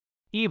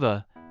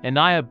Eva and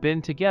I have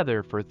been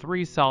together for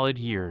 3 solid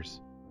years.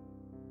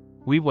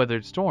 We've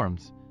weathered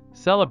storms,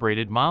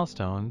 celebrated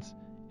milestones,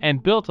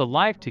 and built a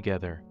life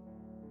together.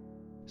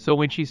 So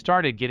when she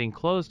started getting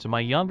close to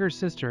my younger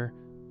sister,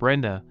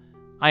 Brenda,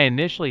 I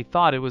initially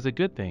thought it was a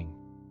good thing.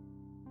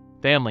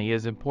 Family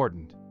is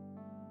important.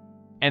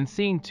 And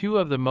seeing two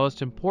of the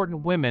most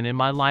important women in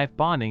my life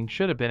bonding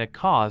should have been a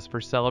cause for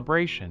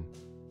celebration.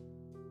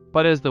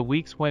 But as the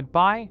weeks went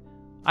by,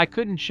 I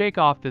couldn't shake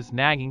off this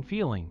nagging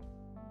feeling.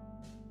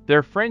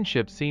 Their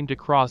friendship seemed to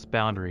cross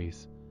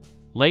boundaries.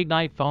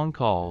 Late-night phone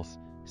calls,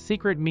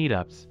 secret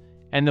meetups,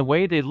 and the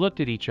way they looked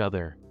at each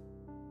other.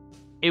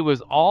 It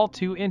was all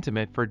too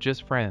intimate for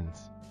just friends.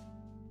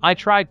 I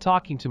tried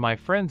talking to my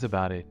friends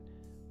about it,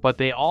 but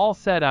they all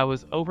said I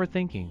was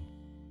overthinking.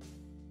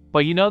 But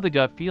you know the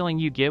gut feeling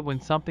you get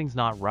when something's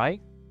not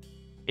right?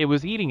 It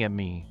was eating at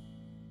me.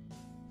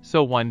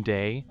 So one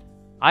day,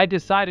 I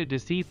decided to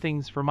see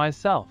things for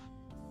myself.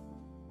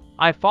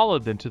 I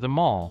followed them to the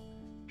mall,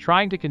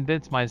 trying to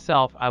convince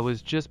myself I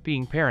was just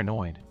being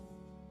paranoid.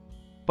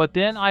 But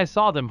then I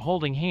saw them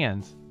holding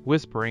hands,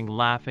 whispering,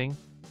 laughing.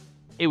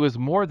 It was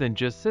more than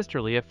just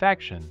sisterly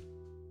affection.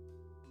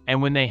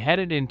 And when they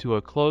headed into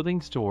a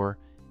clothing store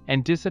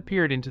and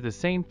disappeared into the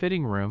same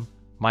fitting room,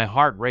 my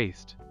heart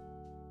raced.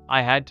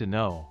 I had to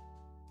know.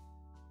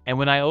 And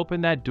when I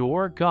opened that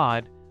door,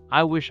 God,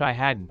 I wish I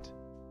hadn't.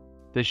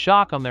 The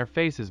shock on their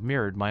faces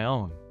mirrored my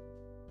own.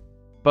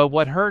 But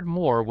what hurt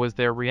more was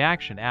their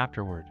reaction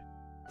afterward.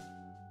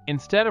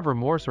 Instead of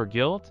remorse or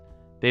guilt,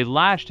 they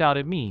lashed out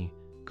at me,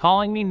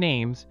 calling me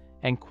names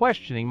and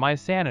questioning my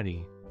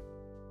sanity.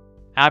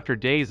 After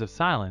days of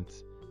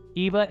silence,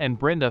 Eva and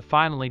Brenda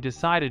finally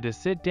decided to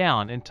sit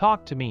down and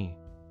talk to me.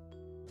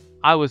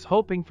 I was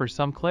hoping for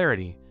some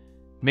clarity,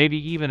 maybe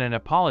even an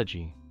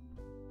apology.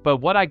 But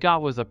what I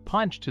got was a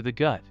punch to the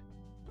gut.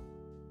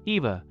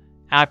 Eva,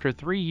 after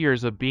 3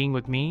 years of being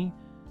with me,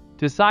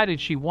 decided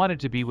she wanted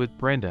to be with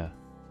Brenda.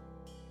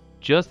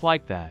 Just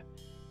like that,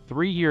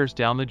 3 years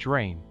down the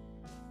drain.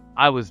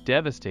 I was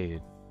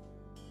devastated.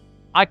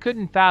 I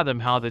couldn't fathom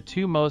how the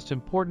two most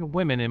important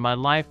women in my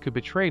life could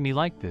betray me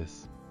like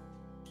this.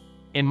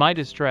 In my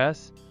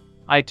distress,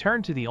 I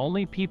turned to the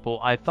only people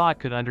I thought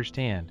could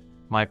understand,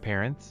 my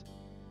parents.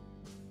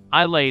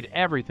 I laid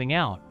everything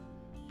out,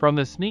 from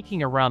the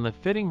sneaking around the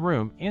fitting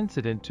room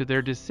incident to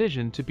their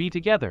decision to be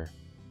together.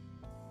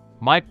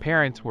 My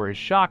parents were as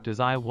shocked as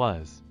I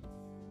was.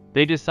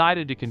 They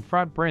decided to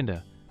confront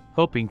Brenda,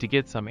 hoping to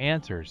get some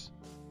answers.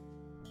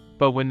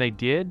 But when they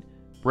did,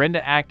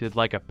 Brenda acted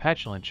like a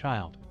petulant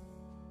child.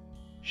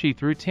 She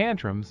threw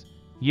tantrums,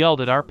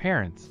 yelled at our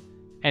parents,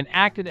 and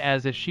acted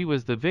as if she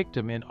was the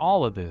victim in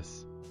all of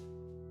this.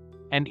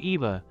 And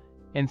Eva,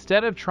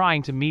 instead of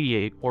trying to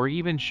mediate or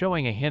even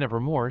showing a hint of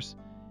remorse,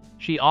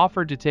 she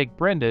offered to take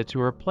Brenda to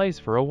her place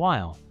for a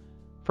while,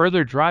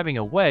 further driving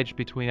a wedge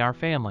between our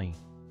family.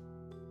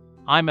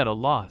 I'm at a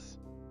loss.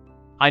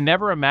 I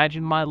never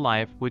imagined my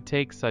life would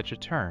take such a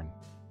turn.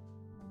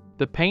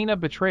 The pain of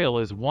betrayal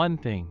is one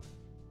thing,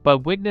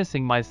 but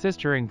witnessing my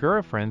sister and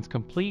girlfriend's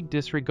complete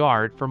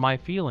disregard for my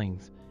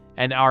feelings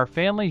and our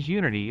family's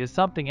unity is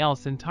something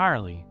else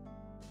entirely.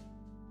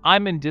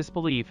 I'm in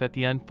disbelief at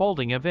the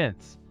unfolding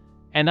events,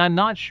 and I'm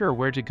not sure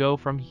where to go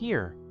from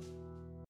here.